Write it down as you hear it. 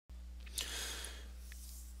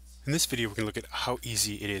In this video, we're going to look at how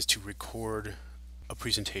easy it is to record a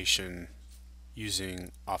presentation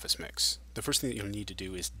using Office Mix. The first thing that you'll need to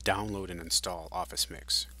do is download and install Office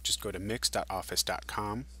Mix. Just go to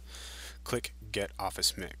mix.office.com, click Get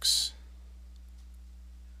Office Mix,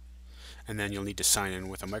 and then you'll need to sign in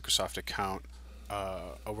with a Microsoft account,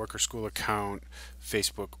 a work or school account,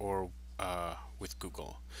 Facebook, or with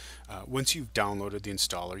Google. Once you've downloaded the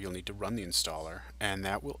installer, you'll need to run the installer, and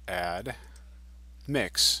that will add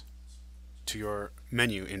Mix to your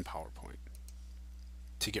menu in PowerPoint.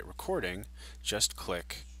 To get recording, just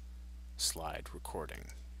click Slide Recording.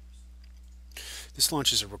 This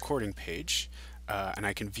launches a recording page, and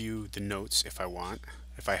I can view the notes if I want.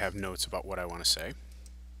 If I have notes about what I want to say,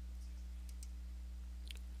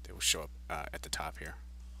 they will show up at the top here.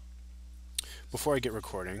 Before I get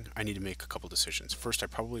recording, I need to make a couple decisions. First, I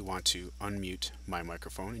probably want to unmute my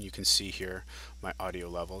microphone, and you can see here my audio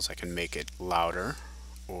levels. I can make it louder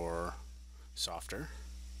or softer,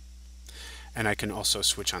 and I can also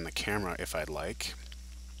switch on the camera if I'd like.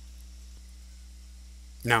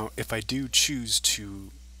 Now, if I do choose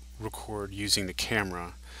to record using the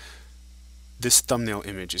camera, this thumbnail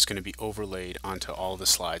image is going to be overlaid onto all the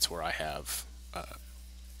slides where I have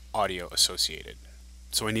audio associated.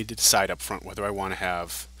 So I need to decide up front whether I want to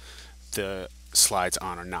have the slides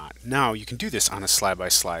on or not. Now, you can do this on a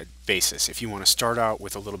slide-by-slide basis. If you want to start out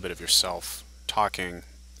with a little bit of yourself talking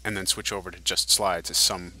and then switch over to just slides, as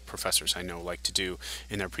some professors I know like to do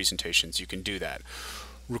in their presentations, you can do that.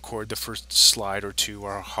 Record the first slide or two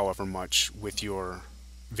or however much with your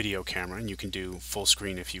video camera, and you can do full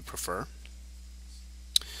screen if you prefer.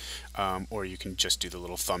 Or you can just do the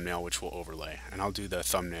little thumbnail, which will overlay. And I'll do the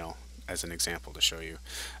thumbnail as an example to show you.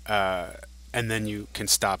 And then you can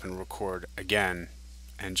stop and record again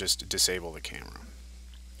and just disable the camera.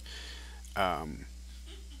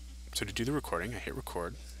 So to do the recording, I hit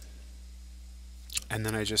record, and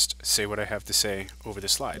then I just say what I have to say over the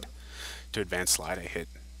slide. To advance slide, I hit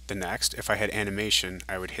the next. If I had animation,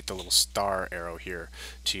 I would hit the little star arrow here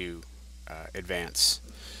to advance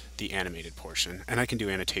the animated portion. And I can do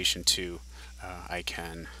annotation too. I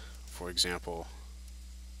can, for example,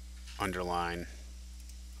 underline,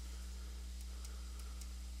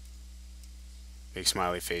 make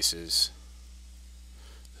smiley faces,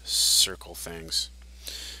 circle things,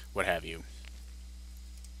 what have you.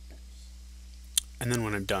 And then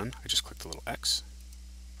when I'm done, I just click the little X,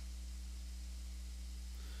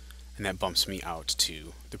 and that bumps me out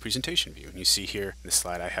to the presentation view. And you see here in the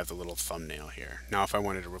slide I have the little thumbnail here. Now if I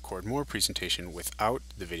wanted to record more presentation without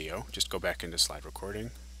the video, just go back into slide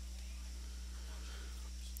recording.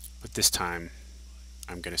 But this time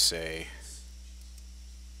I'm going to say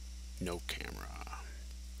no camera.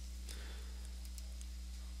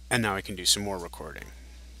 And now I can do some more recording.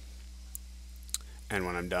 And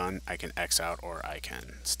when I'm done, I can X out or I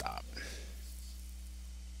can stop.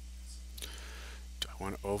 Do I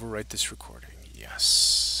want to overwrite this recording?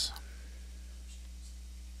 Yes.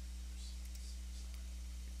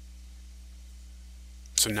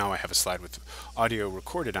 So now I have a slide with audio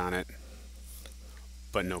recorded on it,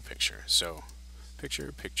 but no picture. So picture,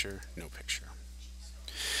 picture, no picture.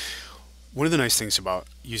 One of the nice things about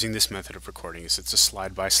using this method of recording is it's a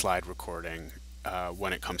slide-by-slide recording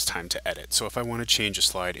when it comes time to edit. So if I want to change a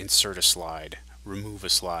slide, insert a slide, remove a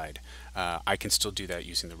slide, I can still do that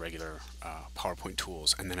using the regular PowerPoint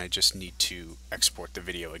tools, and then I just need to export the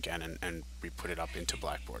video again and re-put it up into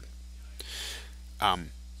Blackboard.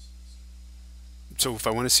 So if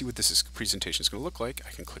I want to see what this presentation is going to look like,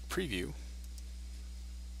 I can click Preview,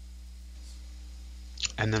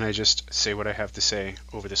 and then I just say what I have to say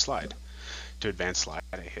over the slide. To advance slide,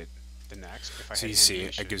 I hit the next. So you see,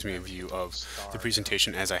 it gives me a view of the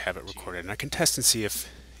presentation as I have it recorded, and I can test and see if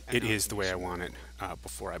it is the way I want it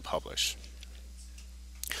before I publish.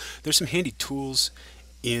 There's some handy tools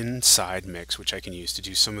inside Mix which I can use to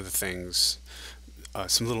do some of the things,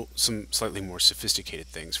 some slightly more sophisticated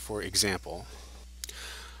things. For example,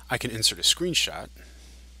 I can insert a screenshot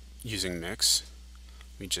using Mix.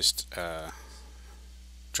 Let me just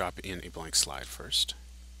drop in a blank slide first.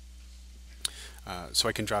 So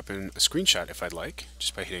I can drop in a screenshot if I'd like,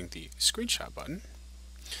 just by hitting the screenshot button.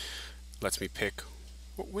 Lets me pick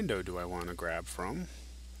what window do I want to grab from,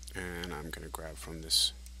 and I'm going to grab from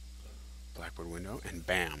this Blackboard window, and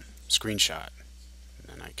bam, screenshot. And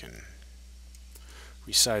then I can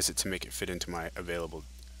resize it to make it fit into my available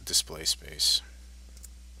display space.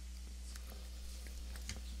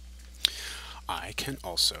 I can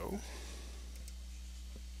also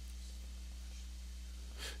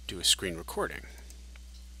do a screen recording.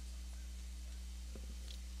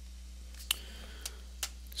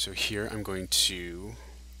 So here I'm going to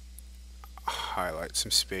highlight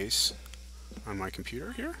some space on my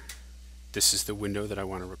computer here. This is the window that I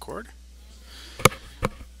want to record.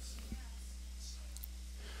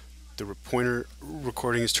 The pointer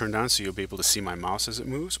recording is turned on, so you'll be able to see my mouse as it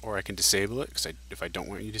moves, or I can disable it because if I don't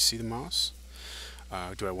want you to see the mouse.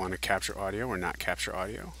 Do I want to capture audio or not capture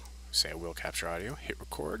audio? Say I will capture audio, hit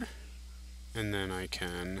record, and then I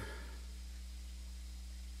can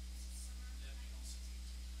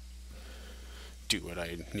do what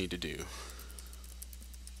I need to do.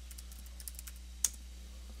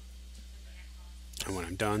 And when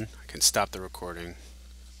I'm done, I can stop the recording.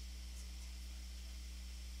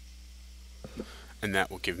 And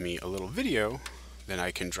that will give me a little video that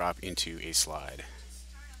I can drop into a slide.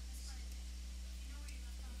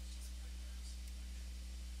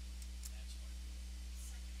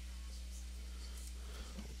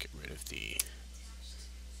 We'll get rid of the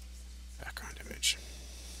background image.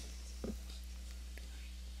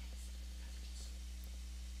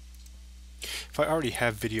 If I already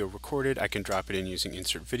have video recorded, I can drop it in using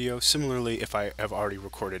Insert Video. Similarly, if I have already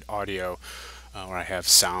recorded audio or I have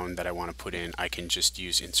sound that I want to put in, I can just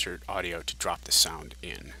use Insert Audio to drop the sound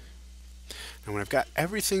in. And when I've got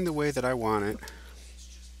everything the way that I want it,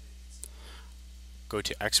 go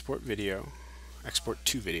to Export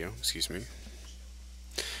to Video, excuse me,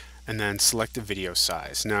 and then select the video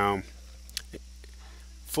size. Now,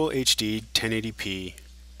 Full HD 1080p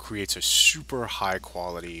creates a super high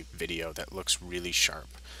quality video that looks really sharp.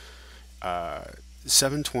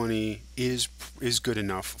 720 is good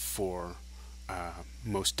enough for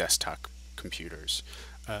most desktop computers.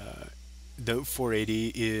 The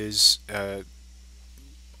 480 is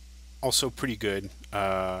also pretty good.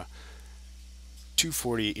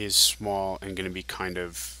 240 is small and going to be kind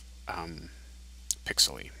of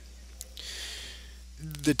pixely.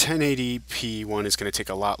 The 1080p one is going to take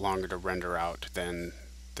a lot longer to render out than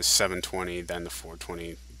the 720, then the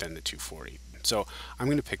 420, then the 240. So I'm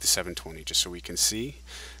going to pick the 720 just so we can see.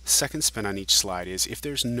 The second spin on each slide is if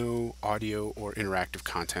there's no audio or interactive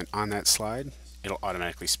content on that slide, it'll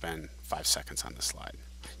automatically spend 5 seconds on the slide.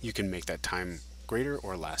 You can make that time greater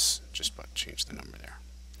or less, just but change the number there.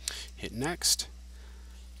 Hit next.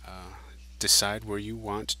 Decide where you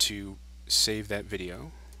want to save that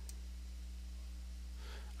video.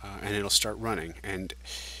 And it'll start running, and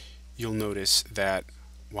you'll notice that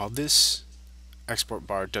while this export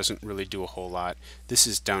bar doesn't really do a whole lot, this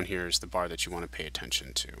is down here is the bar that you want to pay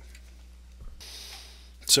attention to.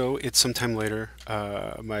 So it's sometime later,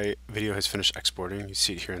 my video has finished exporting. You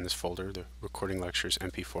see it here in this folder, the recording lectures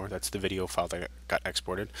MP4. That's the video file that got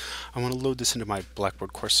exported. I want to load this into my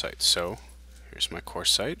Blackboard course site. So here's my course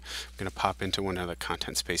site. I'm going to pop into one of the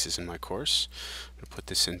content spaces in my course. I'm going to put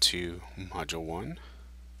this into Module 1.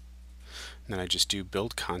 And then I just do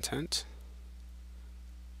build content,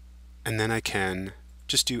 and then I can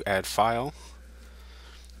just do add file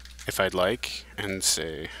if I'd like, and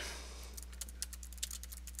say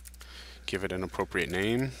give it an appropriate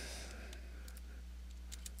name.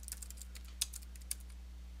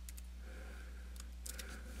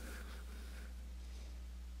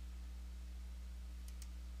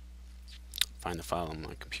 Find the file on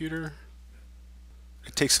my computer.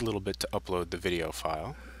 It takes a little bit to upload the video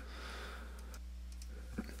file,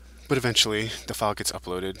 but eventually the file gets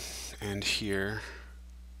uploaded, and here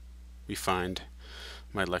we find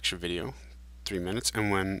my lecture video, 3 minutes, and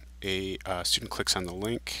when a student clicks on the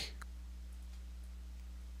link,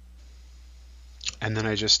 and then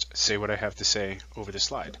I just say what I have to say over the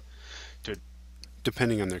slide.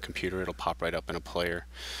 Depending on their computer, it'll pop right up in a player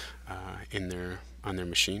on their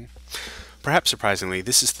machine. Perhaps surprisingly,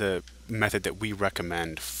 this is the method that we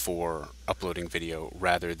recommend for uploading video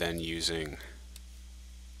rather than using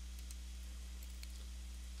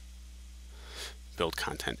build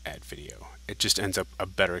content, add video. It just ends up a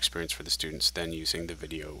better experience for the students than using the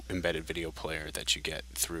embedded video player that you get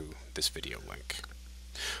through this video link.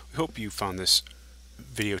 We hope you found this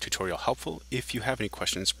video tutorial helpful. If you have any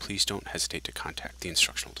questions, please don't hesitate to contact the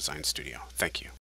Instructional Design Studio. Thank you.